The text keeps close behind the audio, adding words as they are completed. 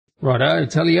Righto,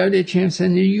 Tally-o there, champs,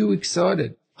 and are you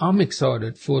excited? I'm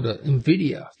excited for the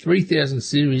Nvidia 3000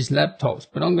 series laptops,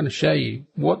 but I'm going to show you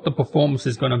what the performance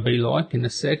is going to be like in a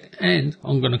sec, and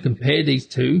I'm going to compare these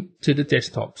two to the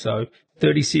desktop. So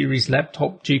 30 series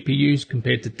laptop GPUs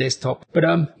compared to desktop. But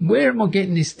where am I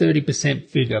getting this 30%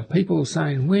 figure? People are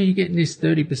saying, where are you getting this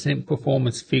 30%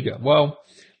 performance figure? Well,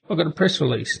 I got a press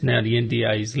release. Now the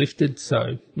NDA is lifted,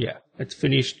 so yeah, it's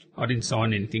finished. I didn't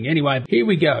sign anything. Anyway, here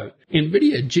we go.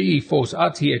 Nvidia GeForce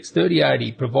RTX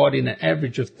 3080 providing an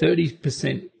average of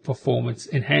 30% performance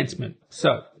enhancement.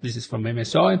 So this is from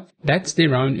MSI. That's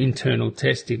their own internal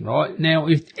testing, right? Now,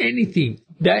 if anything,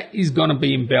 that is going to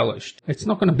be embellished. It's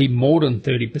not going to be more than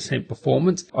 30%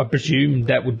 performance. I presume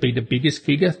that would be the biggest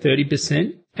figure,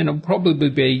 30%. And it'll probably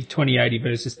be 2080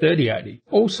 versus 3080.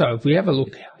 Also, if we have a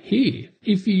look here,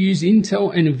 if you use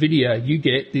Intel and Nvidia, you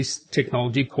get this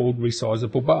technology called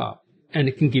resizable bar. And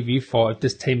it can give you 5 to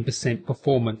 10%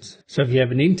 performance. So if you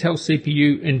have an Intel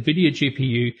CPU, Nvidia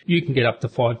GPU, you can get up to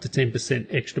 5 to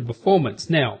 10% extra performance.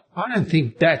 Now, I don't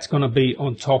think that's going to be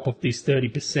on top of this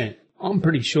 30%. I'm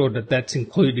pretty sure that that's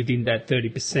included in that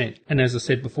 30%. And as I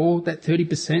said before, that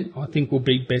 30% I think will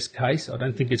be best case. I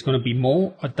don't think it's going to be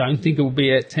more. I don't think it will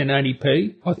be at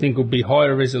 1080p. I think it will be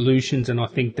higher resolutions, and I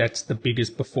think that's the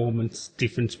biggest performance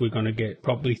difference we're going to get.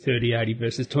 Probably 3080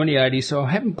 versus 2080. So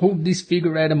I haven't pulled this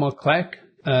figure out of my clack.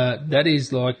 That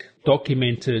is like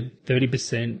documented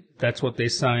 30%. That's what they're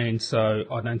saying. So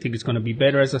I don't think it's going to be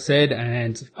better, as I said,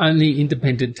 and only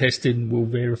independent testing will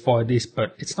verify this,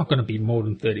 but it's not going to be more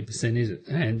than 30%, is it?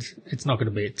 And it's not going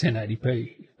to be at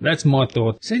 1080p. That's my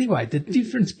thought. So anyway, the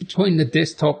difference between the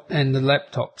desktop and the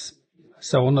laptops.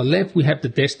 So on the left, we have the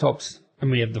desktops, and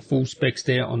we have the full specs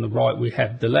there. On the right, we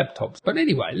have the laptops. But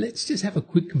anyway, let's just have a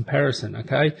quick comparison,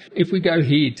 okay? If we go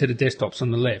here to the desktops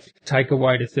on the left, take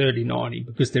away the 3090,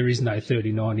 because there is no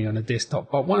 3090 on a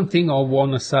desktop. But one thing I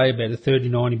want to say about the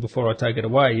 3090 before I take it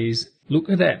away is, look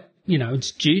at that. You know,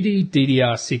 it's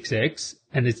GDDR6X,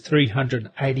 and it's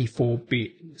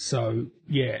 384-bit. So,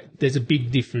 yeah, there's a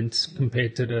big difference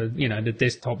compared to the, you know, the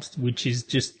desktops, which is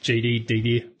just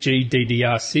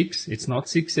GDDR6. It's not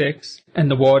 6X. And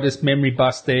the widest memory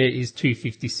bus there is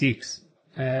 256.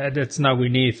 That's nowhere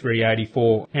near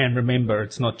 384. And remember,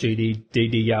 it's not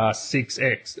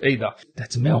GDDR6X either.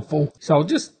 That's a mouthful. So I'll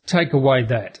just take away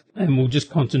that, and we'll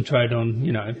just concentrate on,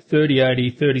 you know,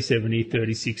 3080, 3070,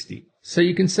 3060. So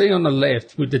you can see on the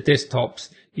left with the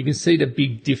desktops, you can see the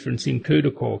big difference in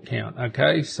CUDA core count,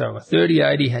 okay? So a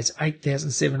 3080 has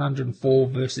 8,704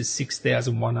 versus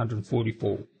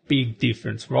 6,144. Big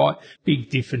difference, right?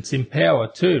 Big difference in power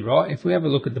too, right? If we have a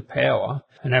look at the power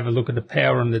and have a look at the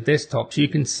power on the desktops, you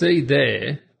can see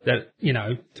there that, you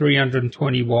know,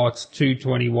 320 watts,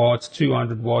 220 watts,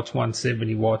 200 watts,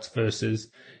 170 watts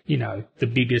versus, you know, the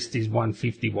biggest is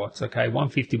 150 watts, okay?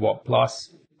 150 watt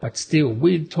plus. But still,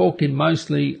 we're talking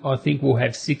mostly, I think we'll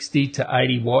have 60 to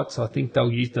 80 watts. I think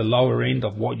they'll use the lower end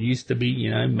of what used to be,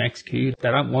 you know, max Q. They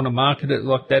don't want to market it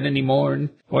like that anymore, and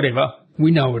whatever.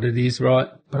 We know what it is, right?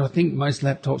 But I think most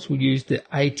laptops will use the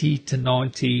 80 to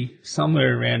 90,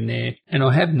 somewhere around there. And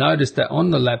I have noticed that on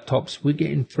the laptops, we're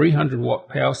getting 300 watt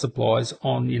power supplies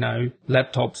on, you know,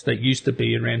 laptops that used to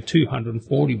be around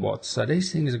 240 watts. So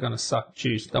these things are going to suck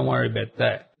juice. Don't worry about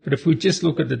that. But if we just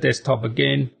look at the desktop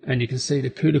again, and you can see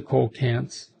the CUDA core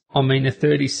counts, I mean, a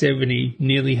 3070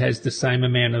 nearly has the same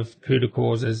amount of CUDA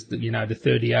cores as the, you know, the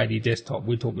 3080 desktop.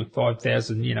 We're talking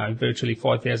 5,000, you know, virtually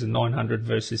 5,900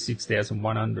 versus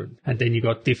 6,100. And then you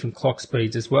got different clock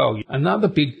speeds as well. Another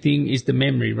big thing is the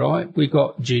memory, right? We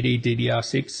got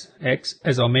GDDR6X,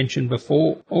 as I mentioned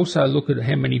before. Also look at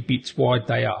how many bits wide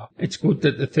they are. It's good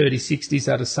that the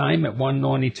 3060s are the same at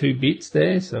 192 bits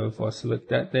there. So if I select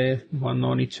that there,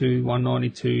 192,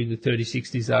 the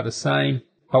 3060s are the same.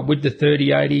 But with the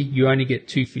 3080, you only get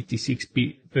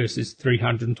 256-bit versus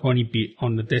 320-bit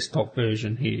on the desktop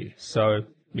version here. So,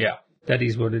 yeah, that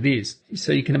is what it is.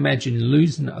 So you can imagine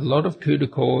losing a lot of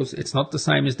CUDA cores. It's not the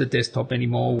same as the desktop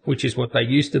anymore, which is what they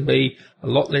used to be. A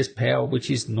lot less power, which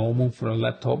is normal for a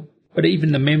laptop. But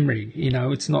even the memory, you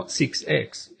know, it's not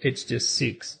 6X. It's just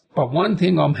 6. But one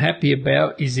thing I'm happy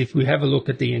about is if we have a look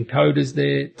at the encoders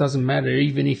there, it doesn't matter.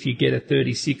 Even if you get a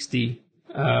 3060,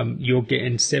 you're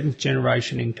getting 7th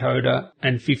generation encoder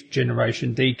and 5th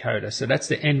generation decoder. So that's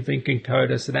the NVENC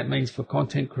encoder. So that means for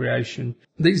content creation,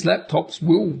 these laptops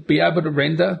will be able to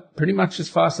render pretty much as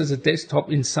fast as a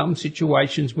desktop in some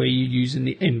situations where you're using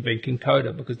the NVENC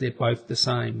encoder, because they're both the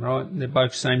same, right? They're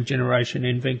both same generation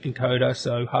NVENC encoder.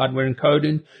 So hardware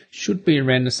encoding should be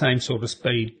around the same sort of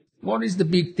speed. What is the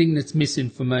big thing that's missing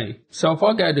for me? So if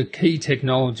I go to Key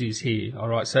Technologies here,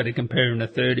 alright, so to comparing a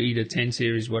 30 to 10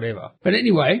 series, whatever. But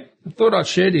anyway, I thought I'd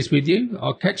share this with you.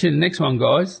 I'll catch you in the next one,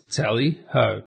 guys. Tally ho.